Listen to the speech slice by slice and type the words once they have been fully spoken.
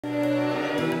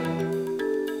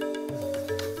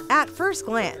At first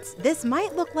glance, this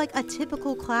might look like a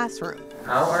typical classroom.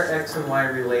 How are X and Y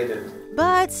related?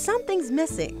 But something's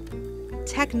missing.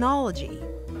 Technology.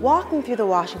 Walking through the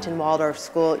Washington Waldorf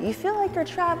School, you feel like you're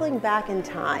traveling back in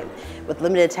time. With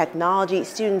limited technology,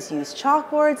 students use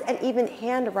chalkboards and even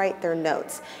handwrite their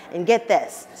notes. And get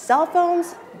this, cell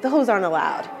phones, those aren't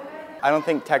allowed. I don't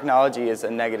think technology is a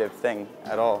negative thing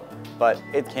at all, but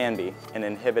it can be an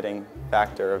inhibiting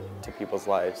factor to people's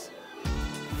lives.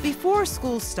 Before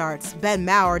school starts, Ben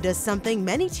Maurer does something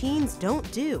many teens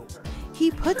don't do.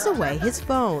 He puts away his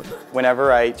phone.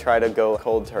 Whenever I try to go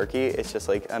cold turkey, it's just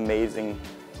like amazing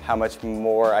how much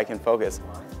more I can focus.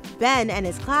 Ben and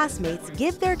his classmates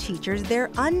give their teachers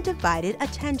their undivided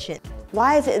attention.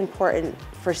 Why is it important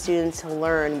for students to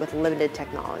learn with limited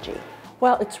technology?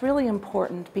 Well, it's really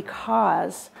important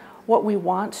because what we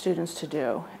want students to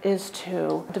do is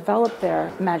to develop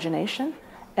their imagination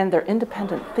and their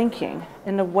independent thinking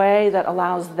in a way that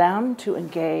allows them to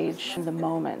engage in the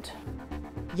moment.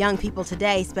 Young people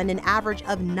today spend an average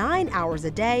of 9 hours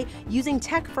a day using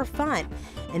tech for fun,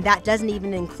 and that doesn't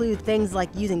even include things like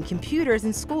using computers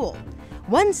in school.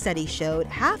 One study showed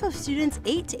half of students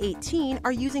 8 to 18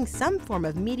 are using some form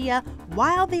of media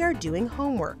while they are doing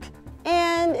homework.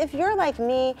 And if you're like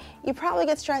me, you probably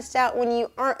get stressed out when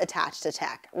you aren't attached to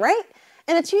tech, right?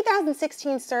 In a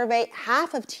 2016 survey,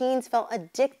 half of teens felt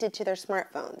addicted to their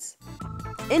smartphones.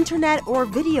 Internet or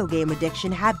video game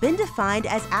addiction have been defined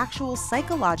as actual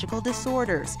psychological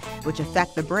disorders, which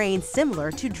affect the brain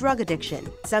similar to drug addiction.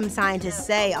 Some scientists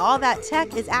say all that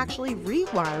tech is actually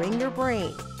rewiring your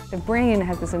brain. The brain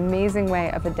has this amazing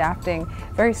way of adapting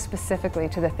very specifically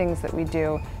to the things that we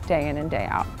do day in and day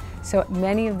out. So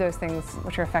many of those things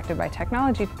which are affected by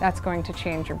technology, that's going to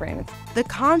change your brain. The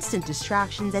constant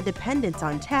distractions and dependence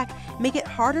on tech make it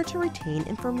harder to retain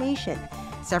information.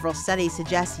 Several studies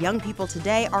suggest young people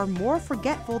today are more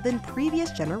forgetful than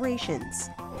previous generations.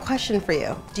 Question for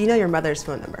you. Do you know your mother's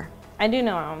phone number? I do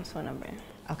know my mom's phone number.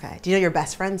 Okay. Do you know your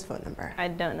best friend's phone number? I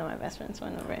don't know my best friend's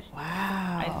phone number. Wow.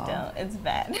 I don't. It's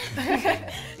bad.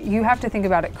 You have to think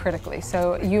about it critically.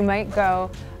 So you might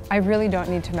go, I really don't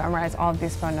need to memorize all of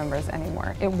these phone numbers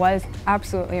anymore. It was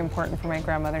absolutely important for my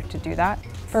grandmother to do that.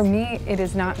 For me, it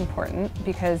is not important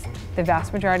because the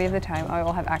vast majority of the time I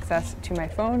will have access to my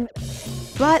phone.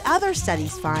 But other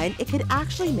studies find it could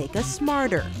actually make us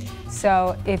smarter.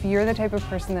 So if you're the type of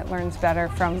person that learns better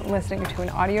from listening to an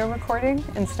audio recording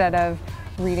instead of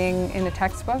reading in a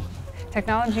textbook,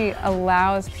 technology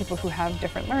allows people who have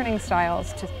different learning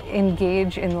styles to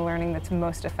engage in the learning that's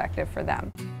most effective for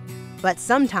them. But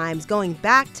sometimes going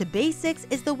back to basics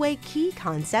is the way key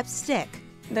concepts stick.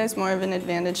 There's more of an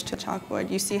advantage to chalkboard.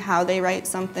 You see how they write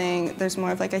something, there's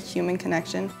more of like a human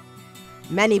connection.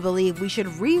 Many believe we should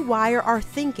rewire our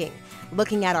thinking,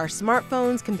 looking at our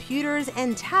smartphones, computers,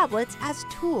 and tablets as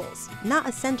tools, not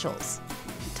essentials.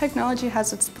 Technology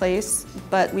has its place,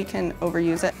 but we can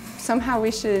overuse it. Somehow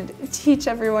we should teach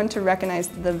everyone to recognize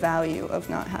the value of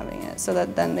not having it so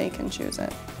that then they can choose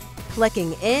it.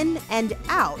 Clicking in and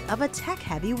out of a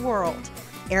tech-heavy world.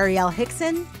 Ariel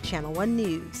Hickson, Channel One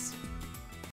News.